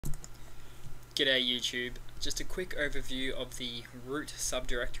G'day YouTube. Just a quick overview of the root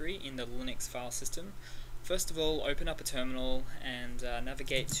subdirectory in the Linux file system. First of all, open up a terminal and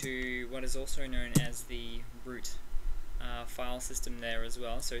navigate to what is also known as the root file system there as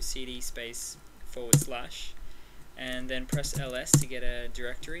well. So cd space / and then press ls to get a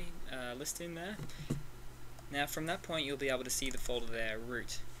directory list in there. Now from that point you'll be able to see the folder there,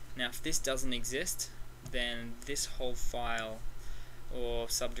 root. Now if this doesn't exist, then this whole file or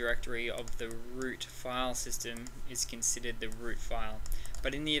subdirectory of the root file system is considered the root file.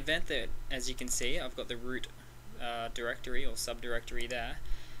 But in the event that, as you can see, I've got the root directory or subdirectory there,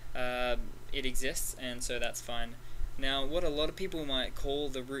 it exists, and so that's fine. Now what a lot of people might call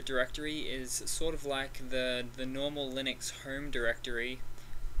the root directory is sort of like the normal Linux home directory,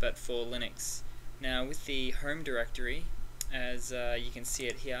 but for Linux. Now with the home directory, as you can see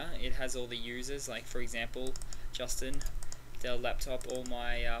it here, it has all the users, like for example Justin, their laptop, all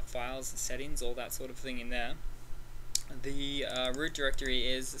my files, settings, all that sort of thing in there. The root directory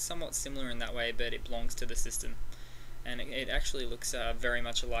is somewhat similar in that way, but it belongs to the system, and it actually looks very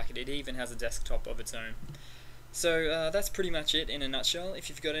much alike. It even has a desktop of its own. So that's pretty much it in a nutshell. If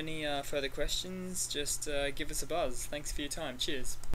you've got any further questions, just give us a buzz. Thanks for your time. Cheers.